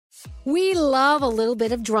We love a little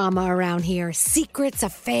bit of drama around here. Secrets,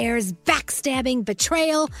 affairs, backstabbing,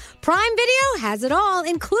 betrayal. Prime Video has it all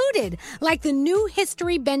included, like the new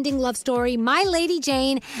history-bending love story, My Lady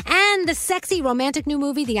Jane, and the sexy romantic new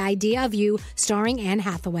movie, The Idea of You, starring Anne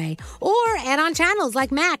Hathaway. Or add-on channels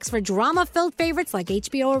like Max for drama-filled favorites like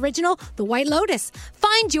HBO original, The White Lotus.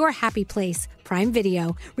 Find your happy place. Prime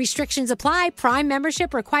Video. Restrictions apply. Prime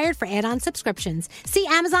membership required for add-on subscriptions. See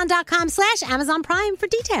Amazon.com/Amazon Prime for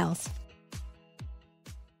details.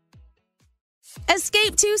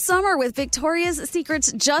 Escape to summer with Victoria's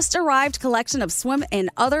Secret's just arrived collection of swim and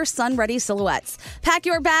other sun-ready silhouettes. Pack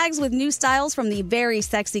your bags with new styles from the Very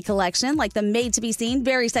Sexy collection, like the made-to-be-seen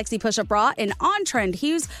Very Sexy push-up bra, and on-trend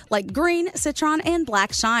hues like green, citron, and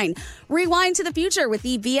black shine. Rewind to the future with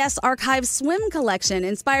the VS Archive swim collection,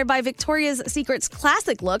 inspired by Victoria's Secret's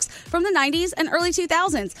classic looks from the 90s and early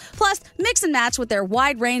 2000s. Plus, mix and match with their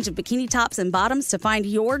wide range of bikini tops and bottoms to find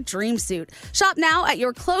your dream suit. Shop now at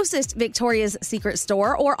your closest Victoria's Secret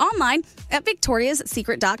store or online at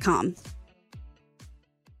victoriassecret.com.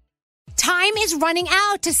 Time is running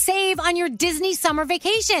out to save on your Disney summer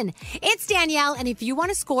vacation. It's Danielle, and if you want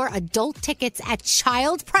to score adult tickets at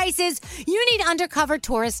child prices, you need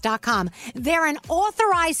UndercoverTourist.com. They're an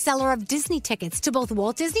authorized seller of Disney tickets to both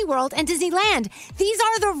Walt Disney World and Disneyland. These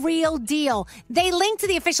are the real deal. They link to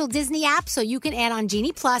the official Disney app so you can add on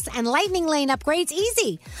Genie Plus and Lightning Lane upgrades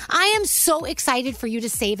easy. I am so excited for you to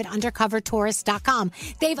save at UndercoverTourist.com.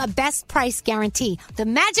 They have a best price guarantee. The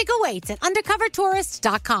magic awaits at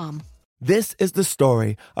UndercoverTourist.com. This is the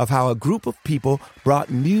story of how a group of people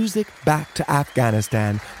brought music back to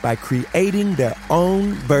Afghanistan by creating their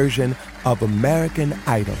own version of American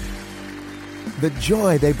Idol. The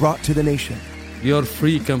joy they brought to the nation. You're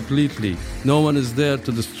free completely. No one is there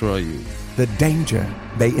to destroy you. The danger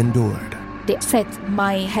they endured. They said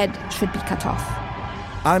my head should be cut off.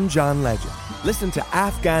 I'm John Legend. Listen to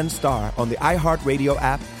Afghan Star on the iHeartRadio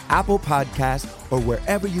app, Apple Podcasts, or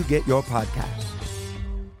wherever you get your podcasts.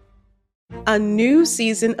 A new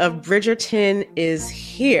season of Bridgerton is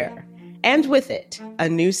here. And with it, a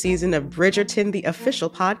new season of Bridgerton, the official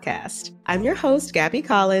podcast. I'm your host, Gabby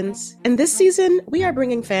Collins. And this season, we are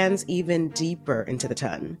bringing fans even deeper into the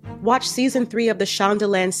ton. Watch season 3 of the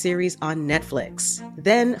Shondaland series on Netflix.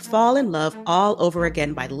 Then fall in love all over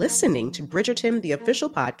again by listening to Bridgerton, the official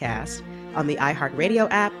podcast on the iHeartRadio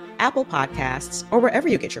app, Apple Podcasts, or wherever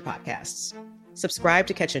you get your podcasts. Subscribe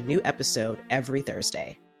to catch a new episode every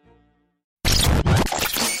Thursday.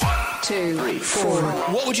 2, 3, 4.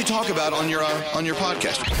 What would you talk about on your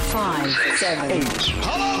podcast? 5, 7, 8.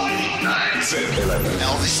 Hello? 9, 10, 11.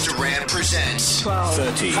 Elvis Duran presents 12,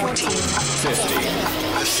 13, 14, 15.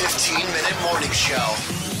 The 15-minute morning show.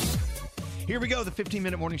 Here we go, the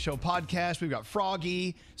 15-minute morning show podcast. We've got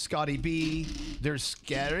Froggy, Scotty B. There's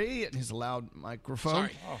Scary and his loud microphone.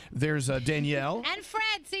 Sorry. Oh. There's Danielle. And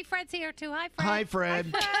Fred. See, Fred's here too. Hi, Fred. Hi, Fred.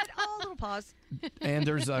 Hi, Fred. Oh, little pause. And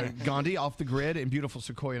there's Gandhi off the grid in beautiful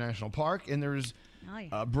Sequoia National Park. And there's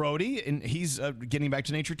Brody, and he's getting back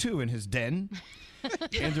to nature too in his den.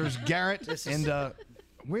 And there's Garrett. And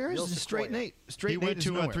where is Straight Nate? He went to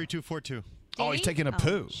 3242. Oh, he's taking a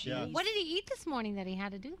poo. Yeah. What did he eat this morning that he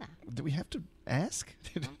had to do that? Do we have to ask?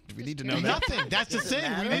 Do we need to know that? Nothing. That's the thing.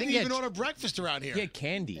 We didn't even order breakfast around here. He had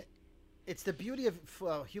candy. It's the beauty of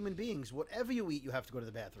human beings. Whatever you eat, you have to go to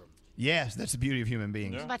the bathroom. Yes, that's the beauty of human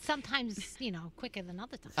beings. Yeah. But sometimes, quicker than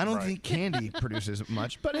other times. I don't think candy produces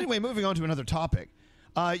much. But anyway, moving on to another topic.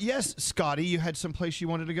 Yes, Scotty, you had some place you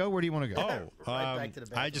wanted to go. Where do you want to go? Right back to the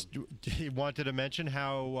bathroom. I just wanted to mention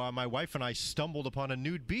how my wife and I stumbled upon a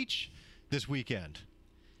nude beach this weekend.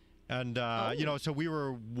 And, so we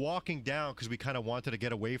were walking down because we kind of wanted to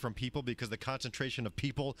get away from people because the concentration of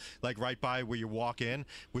people, like right by where you walk in,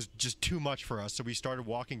 was just too much for us. So we started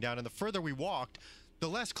walking down. And the further we walked, the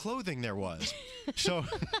less clothing there was. So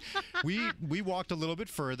we walked a little bit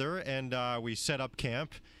further and we set up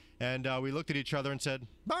camp. And we looked at each other and said,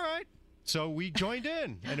 all right. So we joined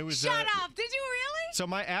in. And it was Shut up. Did you really? So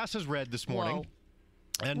my ass is red this morning.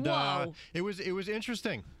 Whoa. And it was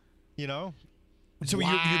interesting. So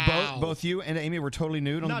you both you and Amy were totally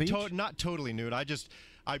nude on the beach? Not totally nude.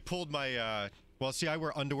 I pulled my I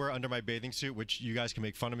wear underwear under my bathing suit, which you guys can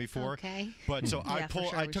make fun of me for. Okay. But so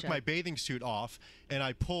I took my bathing suit off and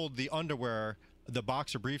I pulled the underwear, the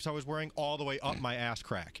boxer briefs I was wearing, all the way up my ass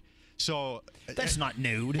crack. So that's not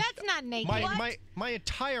nude. That's not naked. My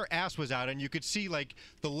entire ass was out, and you could see like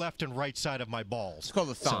the left and right side of my balls. It's called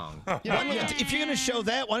a thong. If you're going to show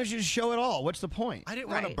that, why don't you just show it all? What's the point? I didn't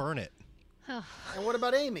want to burn it. And what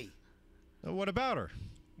about Amy? What about her?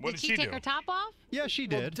 Did she take her top off? Yeah, she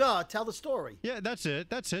Well, did. duh. Tell the story. Yeah, that's it.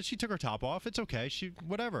 That's it. She took her top off. It's okay. She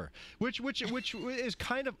whatever. Which is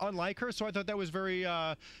kind of unlike her. So I thought that was very.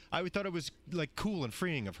 I thought it was like cool and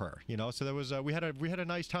freeing of her. You know. So there was. We had a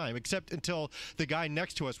nice time. Except until the guy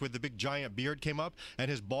next to us with the big giant beard came up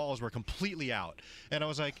and his balls were completely out. And I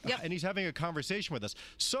was like, and he's having a conversation with us.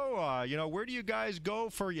 So you know, where do you guys go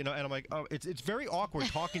for And I'm like, oh, it's very awkward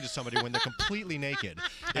talking to somebody when they're completely naked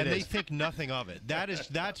and they think nothing of it.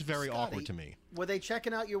 That's very awkward to me. Were they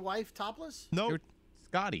checking out your wife topless? No.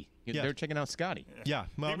 Scotty. They're checking out Scotty. Yeah.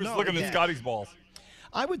 He was looking at Scotty's balls.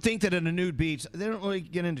 I would think that at a nude beach, they don't really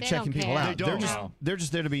get into They checking don't people care. out. They don't. They're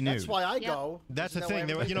just there to be nude. That's why I go. That's the thing.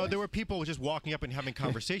 There were people just walking up and having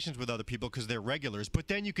conversations with other people because they're regulars. But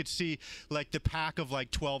then you could see like the pack of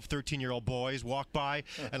like 12, 13-year-old boys walk by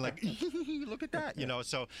and like, look at that.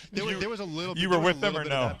 So there was a little bit. You were with them or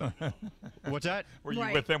no? What's that? Were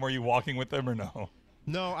you with them? Were you walking with them or no?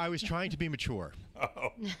 No, I was trying to be mature. Oh.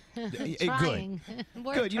 Trying.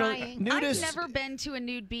 We're Good. trying. I've never been to a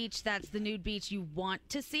nude beach that's the nude beach you want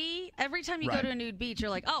to see. Every time you go Right. to a nude beach, you're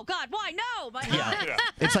like, oh, God, why? No! Yeah.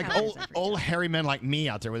 It's like old hairy men like me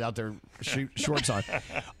out there without their shorts on.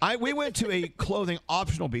 We went to a clothing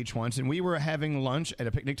optional beach once, and we were having lunch at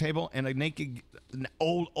a picnic table, and an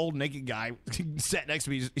old naked guy sat next to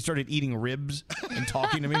me. He started eating ribs and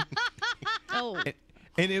talking to me. Oh.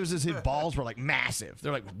 And it was as his balls were like massive.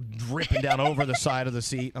 They're like dripping down over the side of the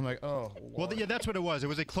seat. I'm like, oh. Well, yeah, that's what it was. It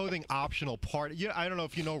was a clothing optional part. Yeah, I don't know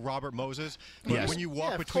if you know Robert Moses, but Yes. when you walk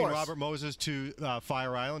Yeah, of between course. Robert Moses to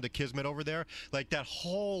Fire Island, to Kismet over there, like that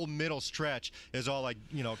whole middle stretch is all like,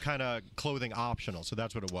 kind of clothing optional. So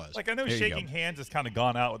that's what it was. Like, I know shaking hands has kind of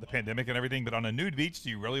gone out with the pandemic and everything, but on a nude beach, do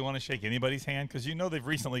you really want to shake anybody's hand? Because they've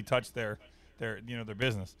recently touched their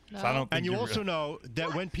business. So I don't think And you you're also really- know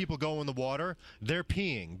that when people go in the water, they're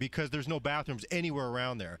peeing because there's no bathrooms anywhere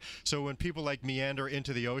around there. So when people like meander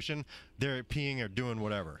into the ocean, they're peeing or doing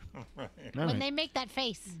whatever. When they make that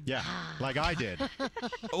face. Yeah, like I did.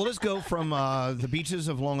 Well, let's go from the beaches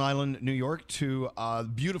of Long Island, New York, to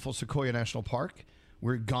beautiful Sequoia National Park,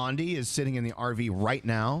 where Gandhi is sitting in the RV right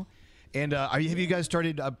now. And have you guys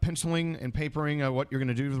started penciling and papering what you're going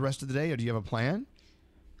to do for the rest of the day, or do you have a plan?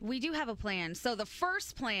 We do have a plan. So the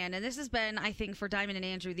first plan, and this has been, I think, for Diamond and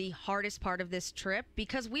Andrew, the hardest part of this trip,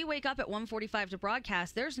 because we wake up at 1:45 to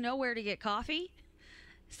broadcast. There's nowhere to get coffee.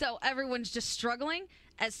 So everyone's just struggling.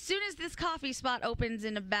 As soon as this coffee spot opens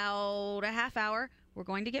in about a half hour, we're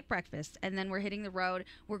going to get breakfast. And then we're hitting the road.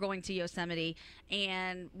 We're going to Yosemite.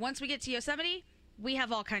 And once we get to Yosemite, we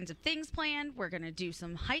have all kinds of things planned. We're going to do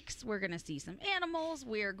some hikes. We're going to see some animals.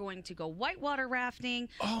 We're going to go whitewater rafting.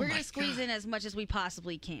 We're going to squeeze in as much as we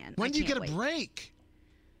possibly can. When I do you can't get a wait. break?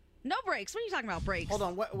 No breaks. What are you talking about, breaks? Hold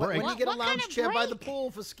on. When you get a lounge chair by the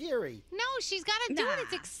pool for scary? No, she's got to do it.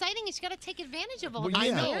 It's exciting. She's got to take advantage of all Well, this.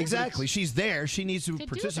 yeah, exactly. She's there. She needs to do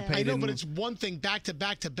participate. I know, in but it's one thing back to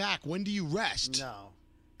back to back. When do you rest? No.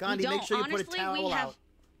 Gandhi, make sure you put a towel out.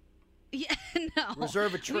 Yeah, no.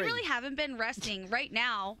 Reserve a tree. We really haven't been resting. Right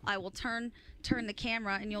now, I will turn the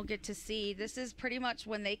camera and you'll get to see. This is pretty much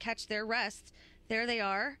when they catch their rest. There they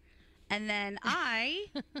are. And then I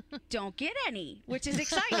don't get any, which is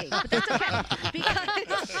exciting. But that's okay.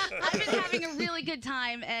 Because I've been having a really good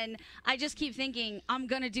time, and I just keep thinking, I'm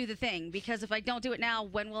going to do the thing. Because if I don't do it now,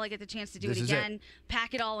 when will I get the chance to do This it is again? it.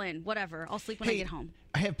 Pack it all in. Whatever. I'll sleep when I get home.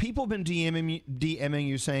 Have people been DMing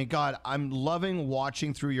you saying, God, I'm loving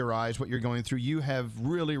watching through your eyes what you're going through. You have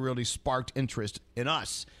really, really sparked interest in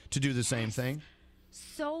us to do the same thing?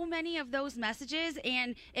 So many of those messages,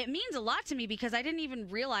 and it means a lot to me because I didn't even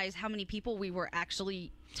realize how many people we were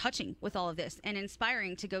actually touching with all of this and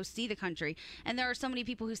inspiring to go see the country. And there are so many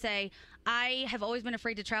people who say, I have always been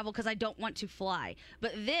afraid to travel because I don't want to fly.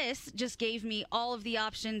 But this just gave me all of the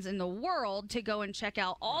options in the world to go and check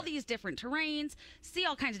out all these different terrains, see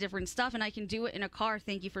all kinds of different stuff, and I can do it in a car.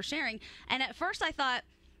 Thank you for sharing. And at first I thought,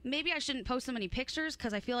 maybe I shouldn't post so many pictures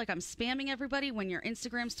because I feel like I'm spamming everybody when your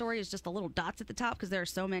Instagram story is just the little dots at the top because there are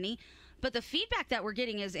so many. But the feedback that we're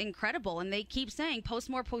getting is incredible, and they keep saying, post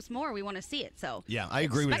more, we want to see it. So yeah, I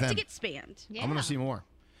agree with them. Expect to get spammed. I'm going to see more.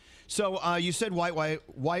 So you said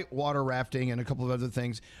whitewater rafting and a couple of other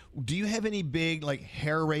things. Do you have any big, like,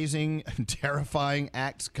 hair-raising, terrifying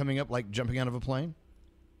acts coming up, like jumping out of a plane?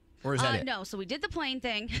 Or is that it? No, so we did the plane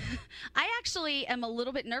thing. I actually am a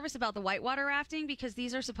little bit nervous about the whitewater rafting because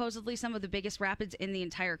these are supposedly some of the biggest rapids in the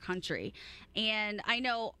entire country. And I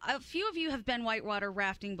know a few of you have been whitewater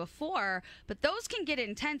rafting before, but those can get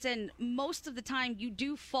intense, and most of the time you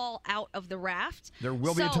do fall out of the raft. There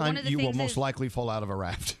will be a So time one of the you will things most is- likely fall out of a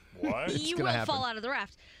raft. What? It's you gonna will happen. fall out of the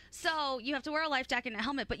raft. So you have to wear a life jacket and a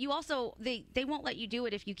helmet, but you also they won't let you do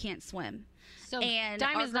it if you can't swim. So and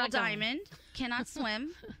Diamond's our not girl going. Diamond cannot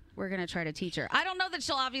swim. We're going to try to teach her. I don't know that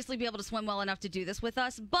she'll obviously be able to swim well enough to do this with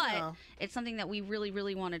us, but it's something that we really,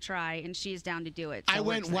 really want to try, and she's down to do it. So I we're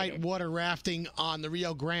went excited. whitewater rafting on the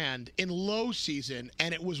Rio Grande in low season,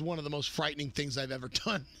 and it was one of the most frightening things I've ever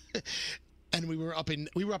done. And we were up in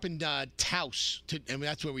Taos, and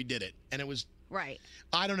that's where we did it, and it was right.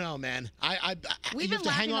 I don't know, man. We've you have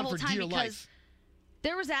been to hang laughing the on whole for time dear because life.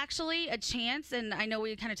 there was actually a chance, and I know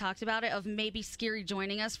we kind of talked about it, of maybe Scary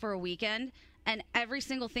joining us for a weekend. And every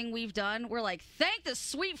single thing we've done, we're like, thank the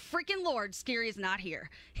sweet freaking Lord, Scary is not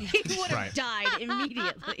here. He would have died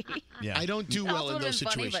immediately. Yeah. I don't do It well also in would've those been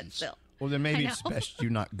funny, situations. but still. Well, then maybe I it's know. best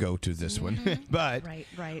you not go to this one. But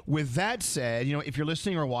Right. with that said, if you're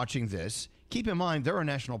listening or watching this, keep in mind there are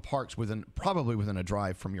national parks probably within a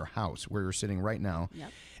drive from your house where you're sitting right now.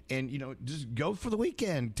 Yep. And just go for the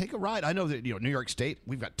weekend, take a ride. I know that New York State,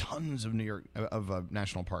 we've got tons of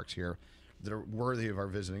national parks here that are worthy of our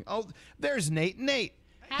visiting. Oh, there's Nate. Nate,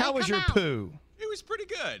 how was your poo? It was pretty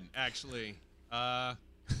good, actually. What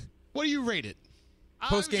do you rate it?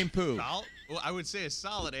 Post-game poo. Well, I would say a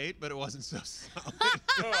solid 8, but it wasn't so solid.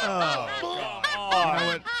 You know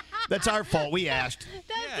what? That's our fault. We asked.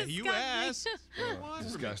 Yeah, you asked.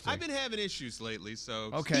 Disgusting. I've been having issues lately, so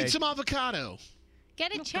Okay. Eat some avocado.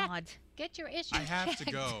 Get it checked. Get your issues I have to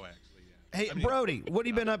checked. go. Actually, Hey, Brody, what have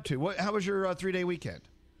you been up to? How was your 3-day weekend?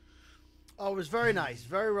 Oh, it was very nice,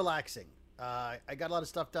 very relaxing. I got a lot of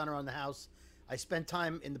stuff done around the house. I spent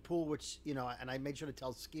time in the pool, which and I made sure to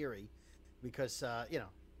tell Scary, because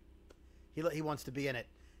he wants to be in it.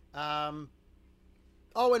 And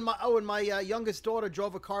my youngest daughter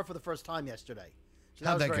drove a car for the first time yesterday. So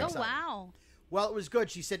How'd was that very go? Oh, exciting. wow. Well, it was good.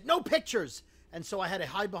 She said no pictures, and so I had to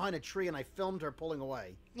hide behind a tree and I filmed her pulling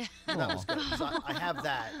away. So that was good. So I have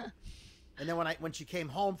that. And then when she came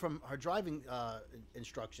home from her driving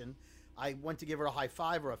instruction, I went to give her a high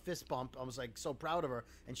five or a fist bump. I was like so proud of her,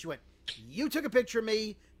 and she went, "You took a picture of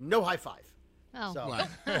me, no high five." Oh. So, Wow.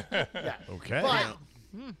 yeah. Okay.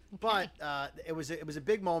 But it was a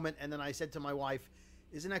big moment, and then I said to my wife,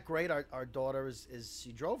 "Isn't that great? Our daughter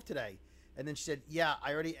she drove today," and then she said, "Yeah,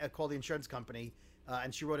 I already called the insurance company."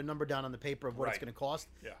 And she wrote a number down on the paper of what it's Right. going to cost.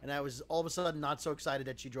 Yeah. And I was all of a sudden not so excited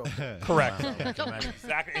that she drove. Correct. So-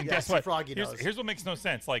 Exactly. And Yeah, guess see, what? Froggy knows. Here's what makes no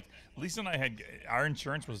sense. Like Lisa and I had our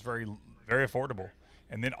insurance was very, very affordable,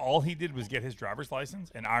 and then all he did was get his driver's license,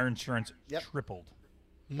 and our insurance tripled.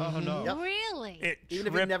 Oh, no. Yep. Really? It Even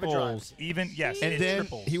if he never triples. drives. Even yes, And it then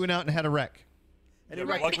triples. he went out and had a wreck. And he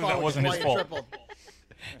Yeah, wrecked luckily the car, that wasn't which his is why it fault. tripled.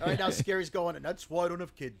 All right, now Scary's going, and that's why I don't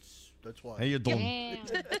have kids. That's why. Hey, you dumb.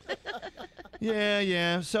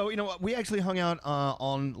 Yeah. So, we actually hung out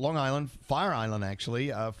on Long Island, Fire Island,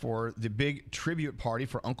 actually, for the big tribute party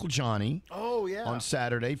for Uncle Johnny. Oh, yeah. On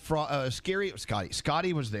Saturday.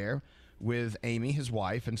 Scotty was there with Amy, his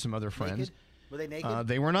wife, and some other friends. Naked? Were they naked?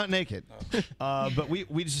 They were not naked. But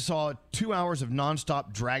we just saw 2 hours of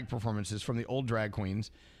nonstop drag performances from the old drag queens.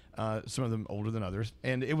 Some of them older than others,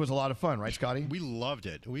 and it was a lot of fun, right, Scotty? We loved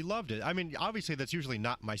it. I mean, obviously that's usually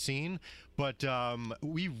not my scene, but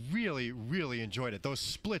we really, really enjoyed it. Those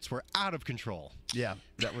splits were out of control. Yeah,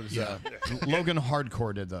 that was Logan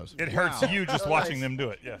Hardcore did those. It hurts you just watching them do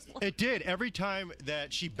it. Yes, it did. Every time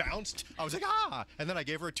that she bounced, I was like, ah, and then I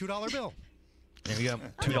gave her a $2 bill. There you go,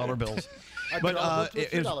 $2 bills. But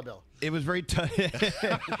 $2 bill. it was very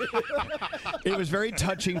it was very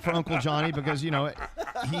touching for Uncle Johnny because he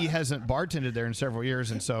hasn't bartended there in several years,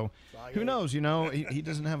 and so who knows? He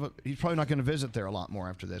doesn't have he's probably not going to visit there a lot more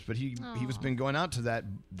after this. But he was been going out to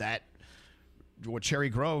that Cherry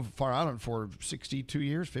Grove, Fire Island for 62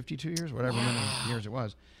 years, 52 years, whatever many years it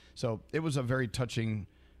was. So it was a very touching.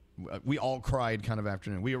 We all cried kind of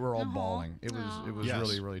afternoon. We were all bawling. It was Yes.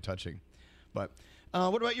 really, really touching. But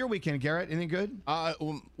what about your weekend, Garrett? Anything good?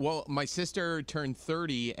 Well, my sister turned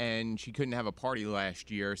 30 and she couldn't have a party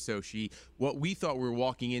last year, so what we thought we were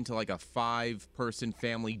walking into like a 5-person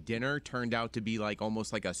family dinner turned out to be like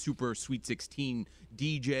almost like a super Sweet 16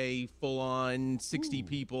 DJ, full on 60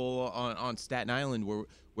 people on Staten Island,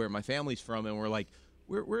 where my family's from, and we're like.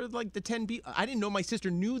 We're like the 10 people. I didn't know my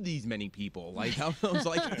sister knew these many people. Like I was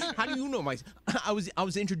like, how do you know my? I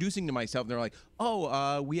was introducing to myself, and they're like,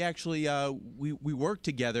 oh, we actually we worked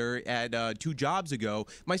together at 2 jobs ago.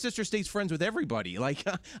 My sister stays friends with everybody. Like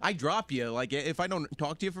I drop you. Like if I don't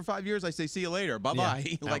talk to you for 5 years, I say see you later, bye bye.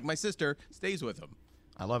 Yeah. Like my sister stays with them.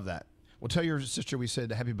 I love that. Well, tell your sister we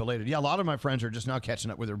said happy belated. Yeah, a lot of my friends are just now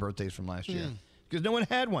catching up with their birthdays from last year because no one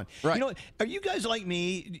had one. Right. Are you guys like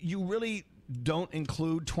me? You really don't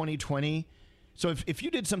include 2020 So if you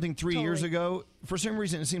did something 3 years ago, for some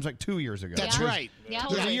reason it seems like 2 years ago. That's right.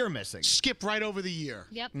 There's a year missing. Skip right over the year.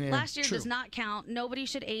 Yep. Yeah. Last year True. does not count. Nobody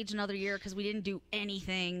should age another year because we didn't do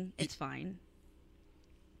anything. It's fine.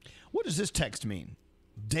 What does this text mean?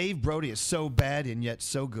 Dave Brody is so bad and yet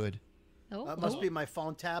so good. Must be my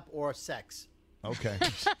phone tap or sex. Okay.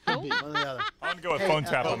 One or the other. I'm going to go with phone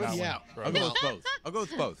tap on Elvis? that one. I'll go with both. I'll go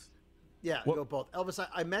with both. Yeah, go with both. Elvis,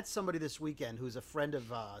 I met somebody this weekend who's a friend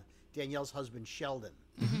of Danielle's husband, Sheldon.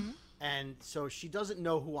 And so she doesn't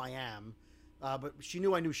know who I am, but she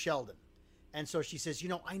knew I knew Sheldon. And so she says,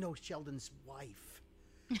 I know Sheldon's wife.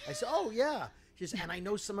 I said, oh, yeah. She says, and I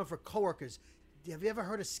know some of her coworkers. Have you ever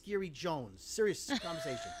heard of Scary Jones? Serious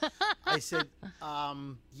conversation. I said,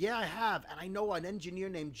 yeah, I have. And I know an engineer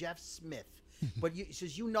named Jeff Smith. But she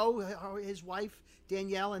says, you know his wife,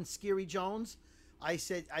 Danielle, and Scary Jones? I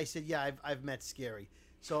said, yeah, I've met Scary.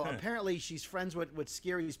 So apparently she's friends with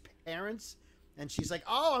Scary's parents. And she's like,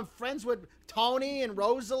 oh, I'm friends with Tony and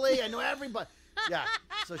Rosalie. I know everybody. Yeah.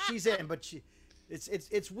 So she's in, but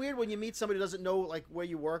it's weird when you meet somebody who doesn't know like where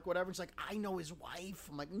you work, whatever. It's like, I know his wife.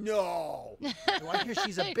 I'm like, no. Oh, I hear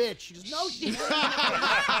she's a bitch. She goes, no, she's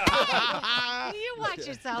not. You watch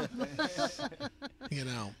yourself.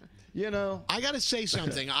 I got to say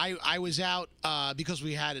something. I was out because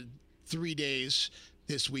we had 3 days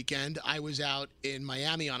this weekend. I was out in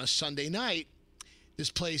Miami on a Sunday night. This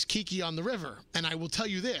place, Kiki on the River. And I will tell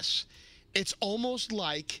you this. It's almost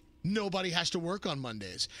like nobody has to work on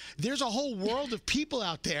Mondays. There's a whole world of people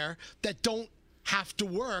out there that don't have to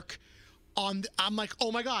work on. I'm like,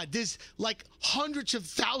 oh my God, there's like hundreds of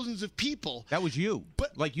thousands of people. That was you.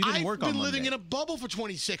 But like you didn't work on I've been Monday. living in a bubble for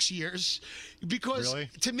 26 years because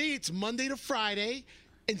to me it's Monday to Friday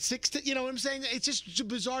and 6 to, you know what I'm saying? It's just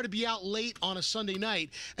bizarre to be out late on a Sunday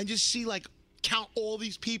night and just see count all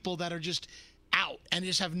these people that are just out and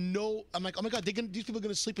just have no. I'm like, oh my God, these people are going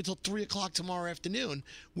to sleep until 3:00 tomorrow afternoon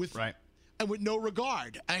with and with no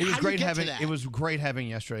regard. It was great having. It was great having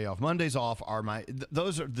yesterday off. Mondays off are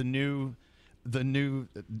those are the new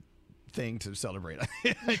thing to celebrate.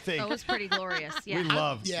 I think. Oh, it was pretty glorious.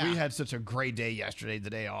 Yeah. We had such a great day yesterday. The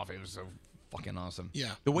day off, it was so fucking awesome.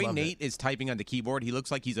 Yeah. The way Nate is typing on the keyboard, he looks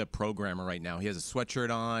like he's a programmer right now. He has a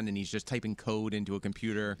sweatshirt on and he's just typing code into a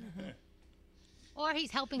computer. Or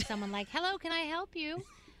he's helping someone like, hello, can I help you?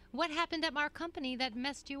 What happened at our company that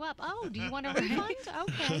messed you up? Oh, do you want a refund?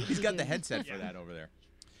 Okay. He's got the headset for that over there.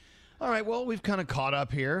 All right, well, we've kind of caught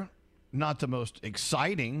up here. Not the most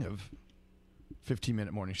exciting of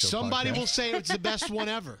 15-minute morning show Somebody podcasts. will say it's the best one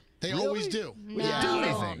ever. They always do. No, didn't do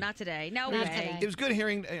anything. not today. No Not way. today. It was good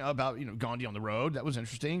hearing about Gandhi on the road. That was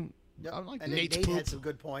interesting. Yep. I like And Nate's Nate poop. had some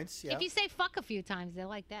good points. Yeah. If you say fuck a few times, they'll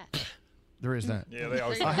like that. There is that. Yeah, they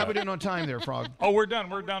always How do we that. doing on time there, Frog? Oh, we're done.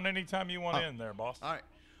 We're done anytime you want in there, boss. All right.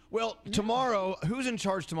 Well, tomorrow, who's in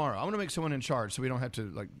charge tomorrow? I'm going to make someone in charge so we don't have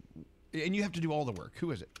to, and you have to do all the work. Who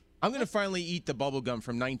is it? I'm going to finally eat the bubble gum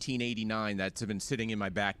from 1989 that's been sitting in my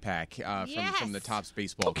backpack from the Topps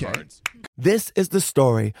baseball cards. This is the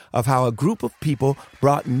story of how a group of people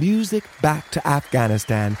brought music back to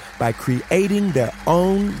Afghanistan by creating their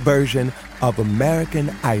own version of American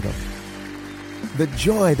Idol. The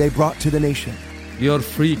joy they brought to the nation. You're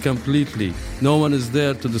free completely. No one is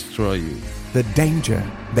there to destroy you. The danger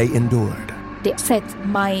they endured. They said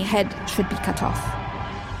my head should be cut off.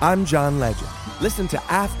 I'm John Legend. Listen to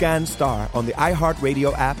Afghan Star on the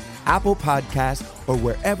iHeartRadio app, Apple Podcasts, or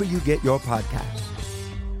wherever you get your podcasts.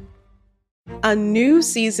 A new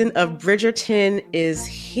season of Bridgerton is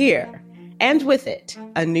here. And with it,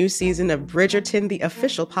 a new season of Bridgerton, the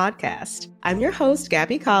official podcast. I'm your host,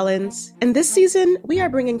 Gabby Collins. And this season, we are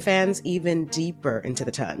bringing fans even deeper into the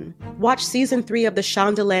ton. Watch season 3 of the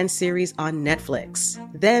Shondaland series on Netflix.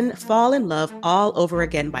 Then fall in love all over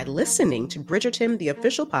again by listening to Bridgerton, the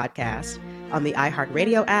official podcast on the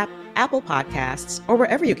iHeartRadio app, Apple Podcasts, or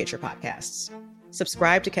wherever you get your podcasts.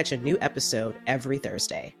 Subscribe to catch a new episode every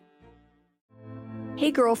Thursday. Hey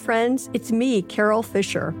girlfriends, it's me, Carol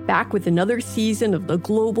Fisher, back with another season of the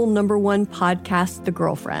global #1 podcast, The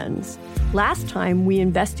Girlfriends. Last time, we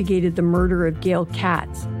investigated the murder of Gail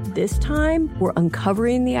Katz. This time, we're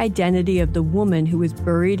uncovering the identity of the woman who was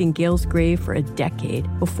buried in Gail's grave for a decade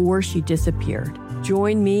before she disappeared.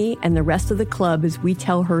 Join me and the rest of the club as we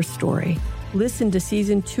tell her story. Listen to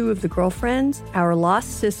Season 2 of The Girlfriends, Our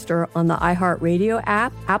Lost Sister on the iHeartRadio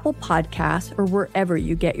app, Apple Podcasts, or wherever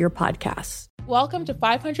you get your podcasts. Welcome to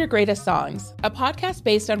 500 Greatest Songs, a podcast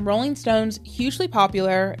based on Rolling Stone's hugely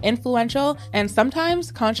popular, influential, and sometimes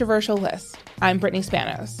controversial list. I'm Brittany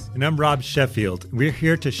Spanos. And I'm Rob Sheffield. We're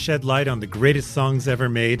here to shed light on the greatest songs ever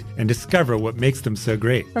made and discover what makes them so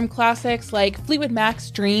great. From classics like Fleetwood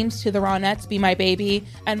Mac's Dreams to the Ronettes' Be My Baby,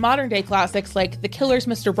 and modern-day classics like The Killer's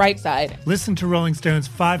Mr. Brightside. Listen to Rolling Stone's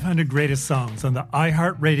 500 Greatest Songs on the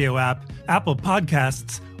iHeartRadio app, Apple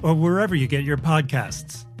Podcasts, or wherever you get your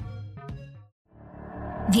podcasts.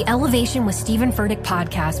 The Elevation with Stephen Furtick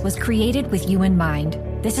podcast was created with you in mind.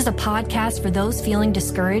 This is a podcast for those feeling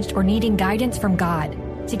discouraged or needing guidance from God.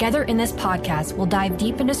 Together in this podcast, we'll dive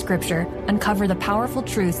deep into Scripture, uncover the powerful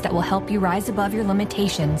truths that will help you rise above your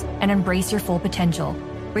limitations and embrace your full potential.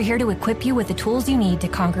 We're here to equip you with the tools you need to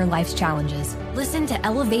conquer life's challenges. Listen to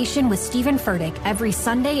Elevation with Stephen Furtick every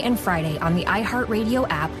Sunday and Friday on the iHeartRadio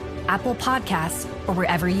app, Apple Podcasts, or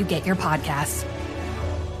wherever you get your podcasts.